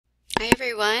Hi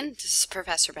everyone, this is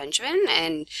Professor Benjamin,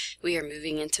 and we are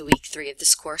moving into week 3 of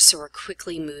this course, so we're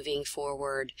quickly moving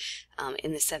forward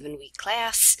in the 7-week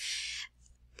class.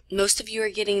 Most of you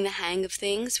are getting the hang of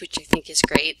things, which I think is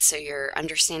great, so you're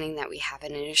understanding that we have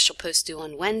an initial post due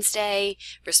on Wednesday,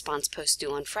 response post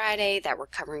due on Friday, that we're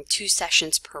covering 2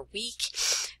 sessions per week,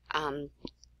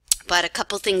 but a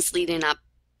couple things leading up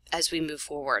as we move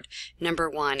forward. Number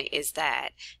one is that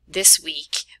this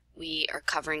week we are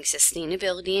covering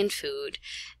sustainability in food,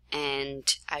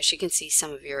 and as you can see,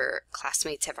 some of your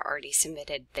classmates have already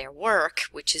submitted their work,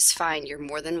 which is fine. You're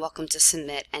more than welcome to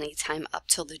submit anytime up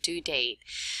till the due date.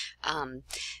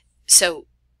 So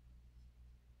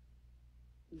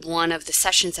one of the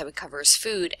sessions that we cover is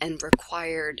food, and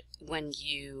required when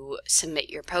you submit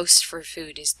your post for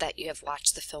food is that you have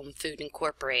watched the film Food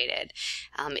Incorporated.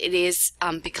 It is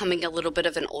becoming a little bit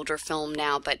of an older film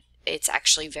now, but it's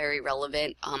actually very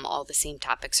relevant. All the same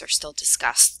topics are still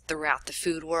discussed throughout the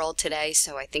food world today,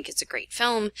 so I think it's a great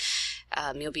film.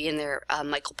 You'll be in there.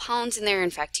 Michael Pollan's in there.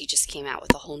 In fact, he just came out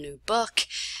with a whole new book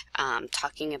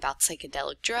talking about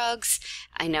psychedelic drugs.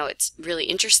 I know it's really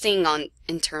interesting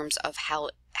in terms of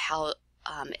how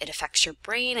it affects your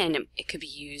brain, and it could be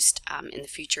used in the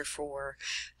future for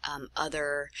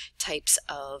other types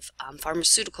of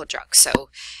pharmaceutical drugs. So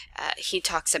he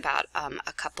talks about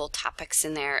a couple topics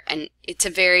in there, and it's a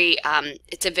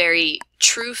very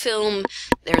true film.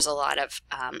 There's a lot of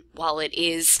while it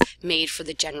is made for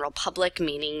the general public,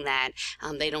 meaning that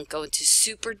they don't go into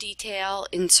super detail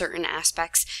in certain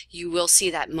aspects, you will see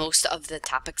that most of the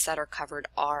topics that are covered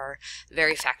are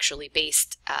very factually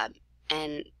based,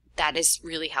 and that is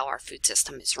really how our food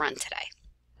system is run today.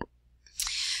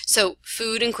 So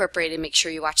Food Incorporated, make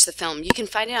sure you watch the film. You can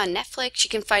find it on Netflix, you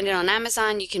can find it on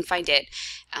Amazon, you can find it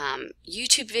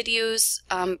YouTube videos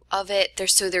of it.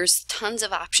 There's tons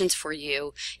of options for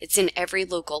you. It's in every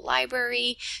local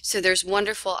library, so there's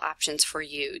wonderful options for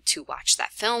you to watch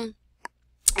that film.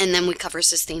 And then we cover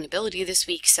sustainability this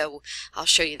week, so I'll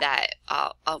show you that.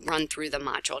 I'll run through the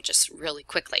module just really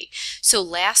quickly. So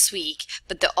last week,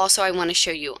 but also I want to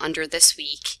show you under this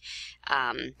week,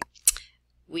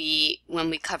 when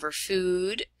we cover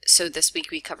food, so this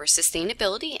week we cover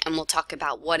sustainability, and we'll talk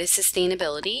about what is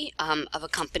sustainability of a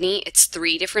company. It's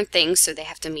 3 different things, so they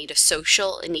have to meet a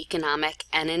social, an economic,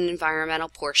 and an environmental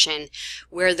portion.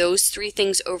 Where those 3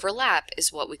 things overlap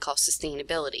is what we call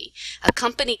sustainability. A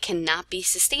company cannot be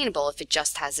sustainable if it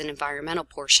just has an environmental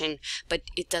portion, but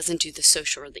it doesn't do the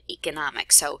social or the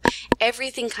economic. So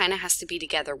everything kind of has to be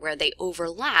together. Where they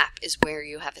overlap is where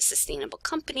you have a sustainable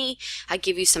company. I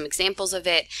give you some examples of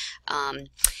it,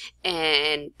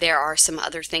 and there are some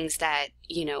other things that,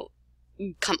 you know,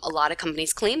 a lot of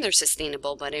companies claim they're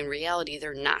sustainable, but in reality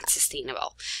they're not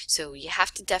sustainable. So you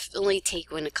have to definitely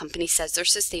take when a company says they're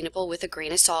sustainable with a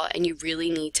grain of salt, and you really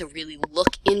need to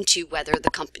look into whether the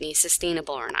company is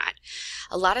sustainable or not.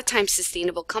 A lot of times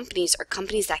sustainable companies are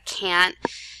companies that can't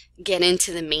get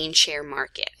into the main share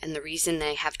market, and the reason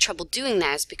they have trouble doing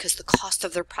that is because the cost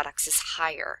of their products is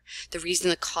higher. The reason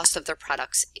the cost of their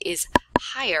products is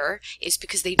higher is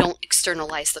because they don't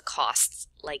externalize the costs,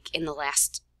 like in the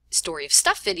last Story of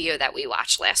Stuff video that we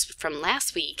watched from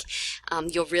last week.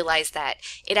 You'll realize that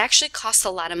it actually costs a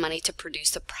lot of money to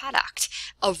produce a product,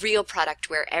 a real product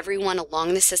where everyone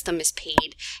along the system is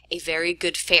paid a very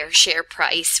good fair share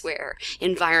price, where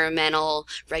environmental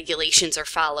regulations are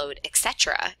followed,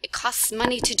 etc. It costs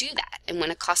money to do that, and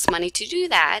when it costs money to do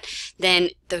that,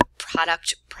 then the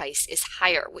product price is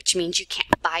higher, which means you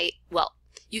can't buy, well,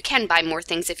 you can buy more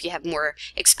things if you have more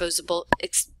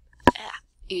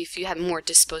if you have more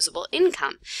disposable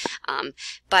income.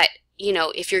 But you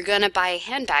know, if you're gonna buy a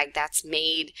handbag that's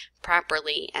made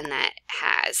properly and that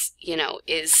has, you know,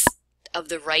 is of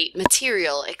the right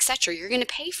material, etc., you're gonna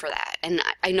pay for that. And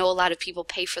I know a lot of people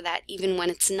pay for that even when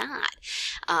it's not.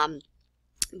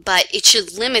 But it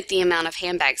should limit the amount of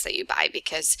handbags that you buy,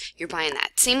 because you're buying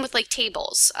that. Same with like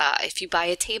tables. If you buy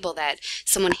a table that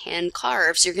someone hand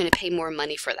carves, you're going to pay more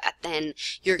money for that than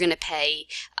you're going to pay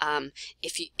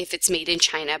if it's made in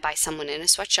China by someone in a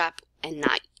sweatshop, and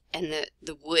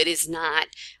the wood is not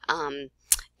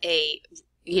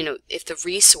you know, if the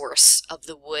resource of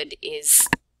the wood is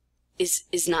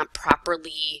not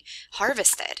properly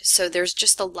harvested. So there's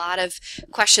just a lot of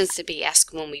questions to be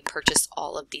asked when we purchase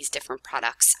all of these different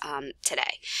products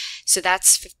today. So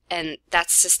that's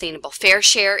sustainable. Fair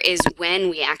share is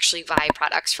when we actually buy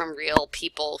products from real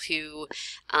people who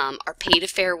are paid a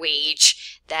fair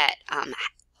wage, that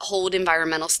hold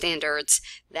environmental standards,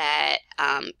 that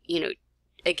you know,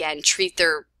 again, treat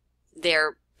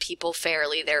their people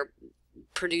fairly, their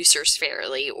producers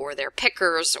fairly, or their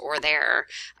pickers, or their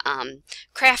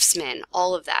craftsmen,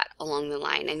 all of that along the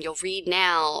line. And you'll read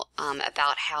now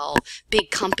about how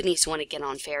big companies want to get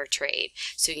on fair trade.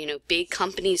 So, you know, big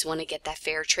companies want to get that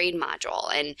fair trade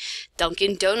module. And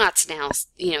Dunkin' Donuts now,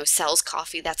 you know, sells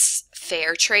coffee that's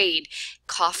fair trade.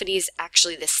 Coffee is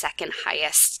actually the second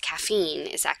highest, caffeine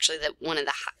is actually one of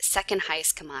the second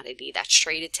highest commodity that's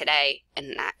traded today,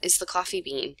 and that is the coffee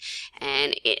bean.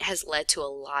 And it has led to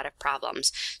a lot of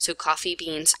problems. So coffee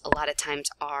beans a lot of times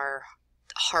are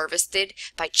harvested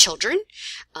by children,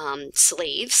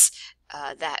 slaves,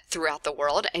 that throughout the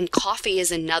world. And coffee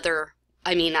is another,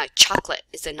 chocolate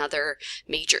is another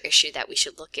major issue that we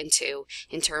should look into,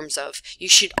 in terms of you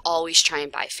should always try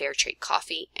and buy fair trade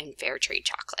coffee and fair trade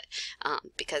chocolate,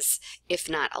 because if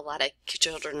not, a lot of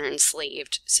children are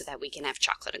enslaved so that we can have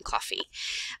chocolate and coffee.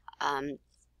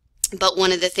 But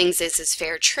one of the things is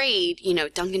fair trade. You know,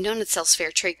 Dunkin' Donuts sells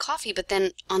fair trade coffee, but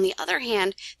then on the other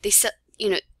hand, they sell, you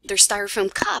know, their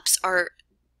styrofoam cups are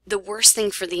the worst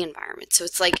thing for the environment. So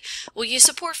it's like, well, you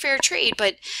support fair trade,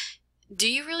 but do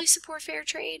you really support fair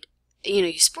trade? You know,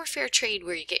 you support fair trade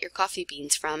where you get your coffee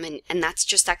beans from, and that's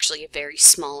just actually a very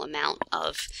small amount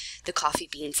of the coffee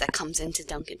beans that comes into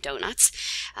Dunkin' Donuts.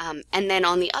 And then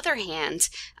on the other hand,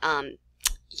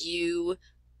 you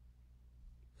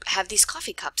have these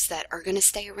coffee cups that are going to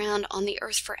stay around on the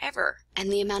earth forever.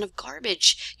 And the amount of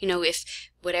garbage, you know, if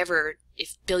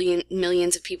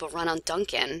millions of people run on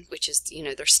Dunkin', which is, you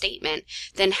know, their statement,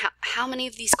 then how many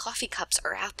of these coffee cups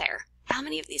are out there? How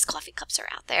many of these coffee cups are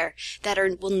out there that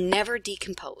will never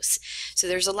decompose? So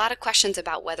there's a lot of questions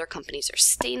about whether companies are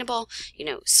sustainable. You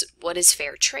know, what is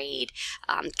fair trade?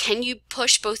 Can you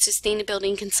push both sustainability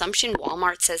and consumption?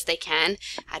 Walmart says they can.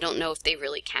 I don't know if they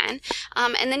really can.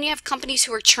 And then you have companies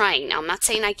who are trying. Now, I'm not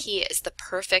saying IKEA is the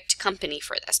perfect company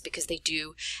for this, because they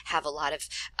do have a lot of,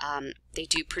 they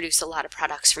do produce a lot of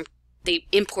products from, they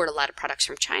import a lot of products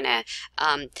from China.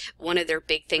 One of their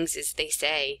big things is they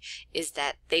say is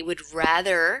that they would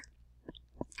rather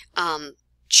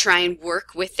try and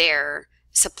work with their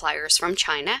suppliers from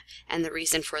China. And the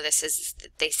reason for this is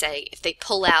that they say if they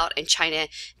pull out and China,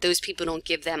 those people don't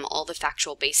give them all the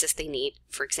factual basis they need,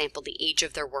 for example, the age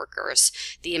of their workers,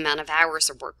 the amount of hours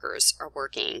their workers are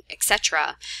working,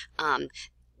 etc.,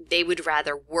 they would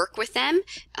rather work with them,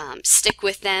 stick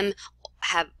with them,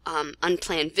 have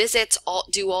unplanned visits,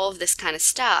 do all of this kind of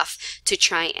stuff to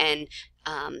try and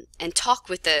talk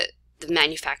with the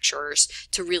manufacturers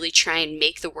to really try and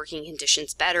make the working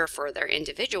conditions better for their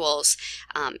individuals,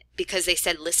 because they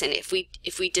said, listen, if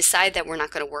we decide that we're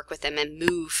not going to work with them and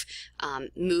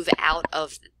move out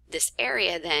of this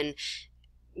area, then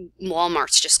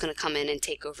Walmart's just going to come in and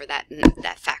take over that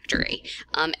factory,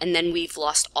 and then we've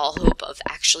lost all hope of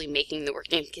actually making the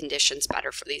working conditions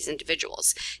better for these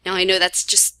individuals. Now, I know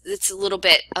it's a little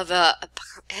bit of a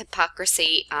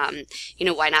hypocrisy. You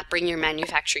know, why not bring your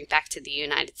manufacturing back to the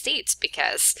United States?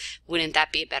 Because wouldn't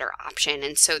that be a better option?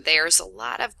 And so there's a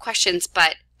lot of questions,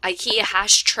 but IKEA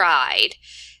has tried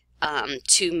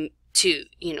to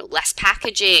you know, less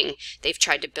packaging. They've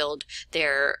tried to build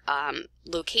their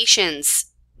locations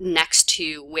next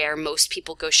to where most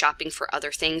people go shopping for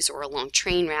other things, or along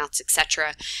train routes,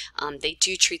 etc. They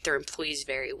do treat their employees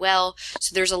very well.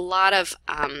 So there's a lot of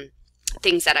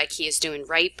things that IKEA is doing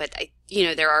right, but you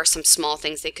know, there are some small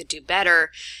things they could do better.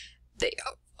 They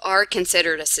are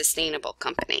considered a sustainable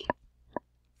company.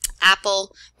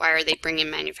 Apple, why are they bringing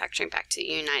manufacturing back to the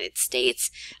United States?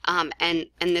 And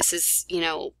this is, you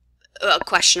know, a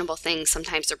questionable thing.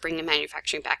 Sometimes they're bringing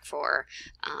manufacturing back for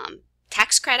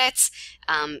tax credits,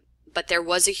 but there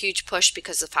was a huge push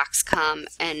because of Foxconn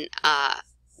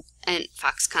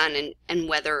and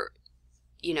whether,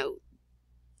 you know,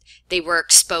 they were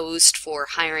exposed for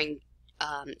hiring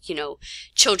you know,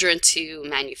 children to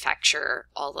manufacture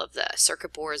all of the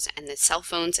circuit boards and the cell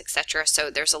phones, etc. So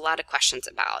there's a lot of questions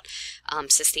about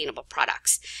sustainable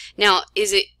products. Now,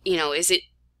 is it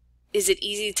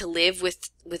easy to live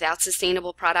without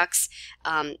sustainable products?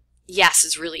 Yes,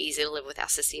 it's really easy to live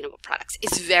without sustainable products.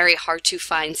 It's very hard to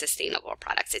find sustainable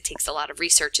products. It takes a lot of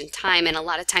research and time, and a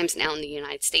lot of times now in the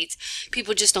United States,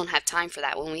 people just don't have time for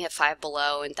that. When we have Five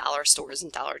Below and dollar stores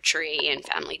and Dollar Tree and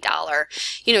Family Dollar,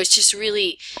 you know, it's just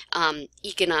really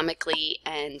economically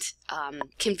and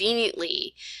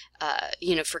conveniently,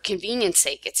 you know, for convenience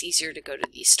sake, it's easier to go to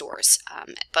these stores.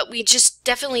 But we just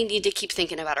definitely need to keep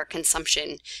thinking about our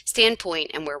consumption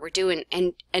standpoint and where we're doing.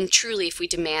 And truly, if we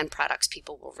demand products,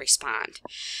 people will respond.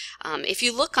 If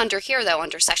you look under here, though,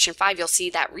 under Session 5, you'll see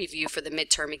that review for the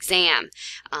midterm exam.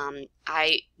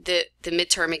 the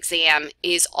midterm exam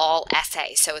is all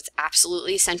essay, so it's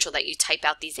absolutely essential that you type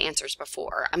out these answers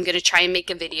before. I'm going to try and make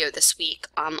a video this week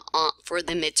for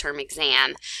the midterm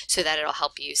exam so that it'll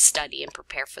help you study and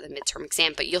prepare for the midterm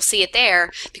exam, but you'll see it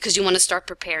there because you want to start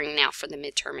preparing now for the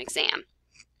midterm exam.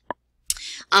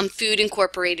 Food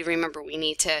Incorporated, remember we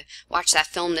need to watch that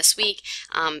film this week.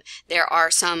 There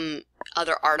are some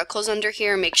other articles under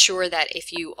here. Make sure that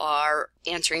if you are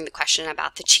answering the question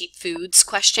about the cheap foods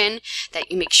question,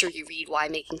 that you make sure you read Why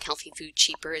Making Healthy Food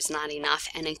Cheaper is Not Enough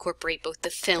and incorporate both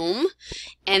the film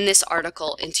and this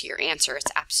article into your answer.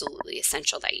 It's absolutely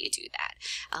essential that you do that.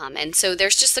 And so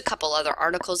there's just a couple other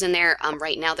articles in there.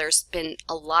 Right now there's been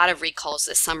a lot of recalls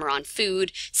this summer on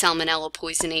food, salmonella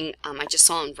poisoning. I just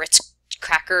saw on Ritz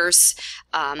crackers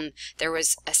there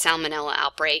was a salmonella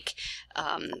outbreak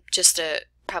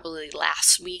probably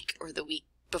last week or the week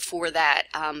before that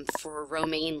for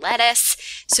romaine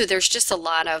lettuce. So there's just a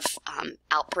lot of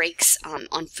outbreaks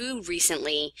on food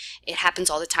recently. It happens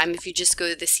all the time. If you just go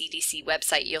to the CDC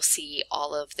website, you'll see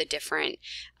all of the different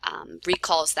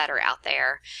recalls that are out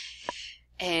there.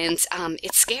 And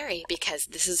it's scary because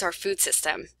this is our food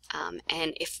system.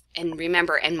 And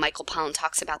remember, and Michael Pollan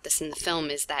talks about this in the film,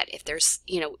 is that if there's,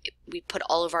 we put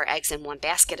all of our eggs in one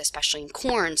basket, especially in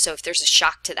corn. So if there's a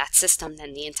shock to that system,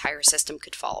 then the entire system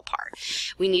could fall apart.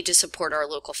 We need to support our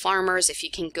local farmers. If you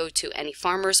can go to any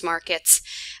farmers markets,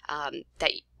 or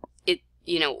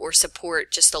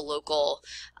support just a local,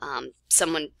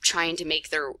 someone trying to make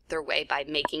their way by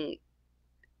making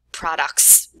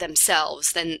products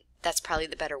themselves, then that's probably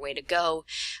the better way to go.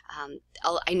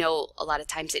 I know a lot of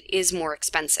times it is more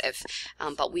expensive,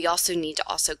 but we also need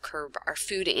to curb our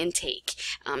food intake.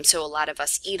 So a lot of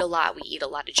us eat a lot. We eat a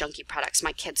lot of junky products.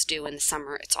 My kids do in the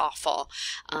summer. It's awful.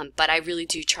 But I really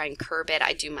do try and curb it.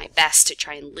 I do my best to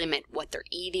try and limit what they're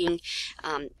eating,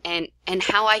 and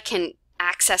how I can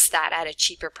access that at a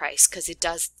cheaper price, because it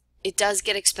does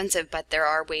get expensive, but there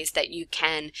are ways that you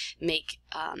can make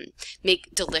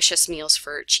delicious meals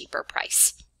for a cheaper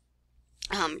price.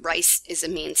 Rice is a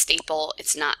main staple.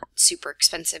 It's not super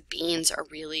expensive. Beans are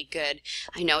really good.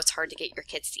 I know it's hard to get your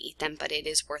kids to eat them, but it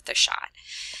is worth a shot.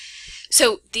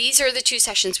 So these are the two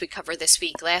sessions we covered this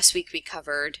week. Last week we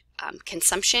covered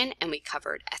consumption, and we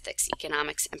covered ethics,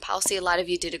 economics, and policy. A lot of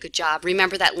you did a good job.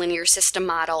 Remember that linear system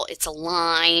model. It's a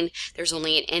line. There's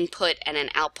only an input and an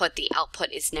output. The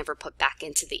output is never put back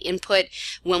into the input.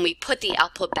 When we put the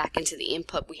output back into the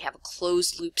input, we have a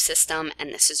closed loop system,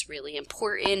 and this is really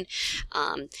important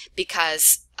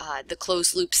because the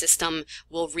closed loop system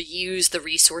will reuse the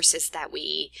resources that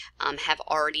we have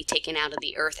already taken out of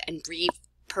the earth and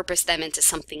repurpose them into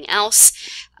something else.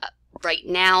 Right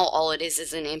now, all it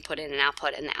is an input and an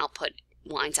output, and the output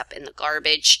winds up in the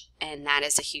garbage, and that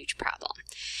is a huge problem,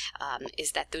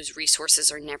 is that those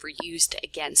resources are never used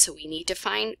again. So we need to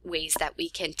find ways that we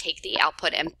can take the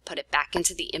output and put it back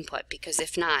into the input, because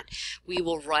if not, we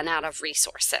will run out of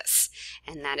resources,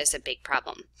 and that is a big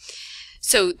problem.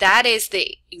 So that is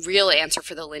the real answer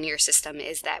for the linear system,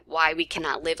 is that why we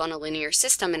cannot live on a linear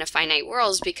system in a finite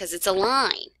world is because it's a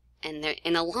line. And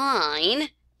in a line,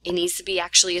 it needs to be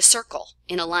actually a circle.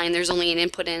 In a line, there's only an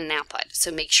input and an output.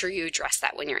 So make sure you address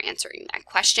that when you're answering that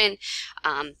question.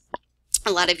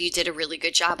 A lot of you did a really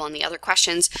good job on the other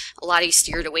questions. A lot of you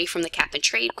steered away from the cap and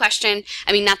trade question.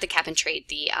 I mean, not the cap and trade,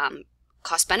 the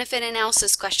cost-benefit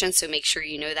analysis question. So make sure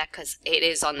you know that, because it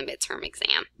is on the midterm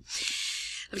exam.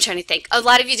 I'm trying to think. A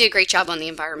lot of you did a great job on the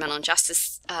environmental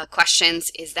injustice questions.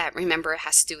 Is that, remember, it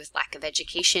has to do with lack of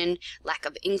education, lack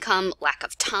of income, lack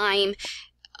of time.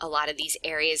 A lot of these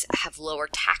areas have lower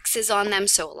taxes on them,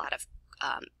 so a lot of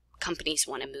companies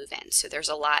want to move in. So there's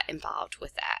a lot involved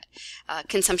with that.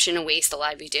 Consumption and waste, a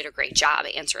lot of you did a great job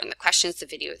answering the questions, the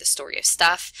video, the story of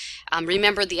stuff.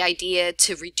 Remember, the idea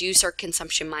to reduce our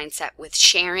consumption mindset with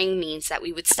sharing means that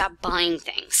we would stop buying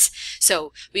things.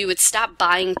 So we would stop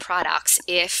buying products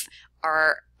if we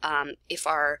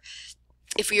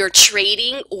are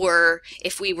trading, or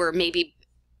if we were maybe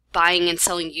buying and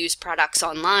selling used products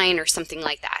online or something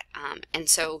like that. And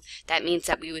so that means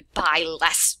that we would buy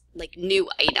less like new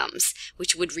items,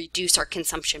 which would reduce our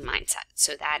consumption mindset.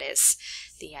 So that is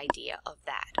the idea of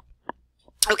that.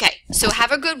 Okay, so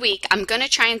have a good week. I'm going to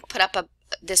try and put up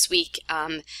this week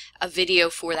a video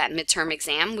for that midterm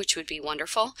exam, which would be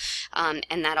wonderful, and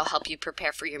that'll help you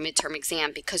prepare for your midterm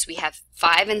exam, because we have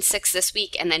 5 and 6 this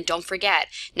week, and then don't forget,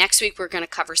 next week we're going to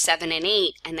cover 7 and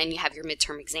 8, and then you have your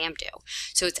midterm exam due.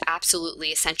 So it's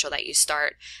absolutely essential that you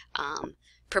start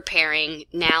preparing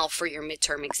now for your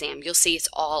midterm exam. You'll see it's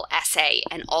all essay,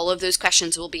 and all of those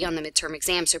questions will be on the midterm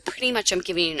exam. So pretty much I'm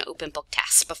giving you an open book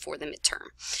test before the midterm.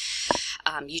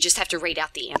 You just have to write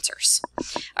out the answers.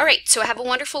 All right, so have a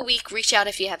wonderful week. Reach out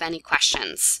if you have any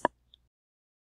questions.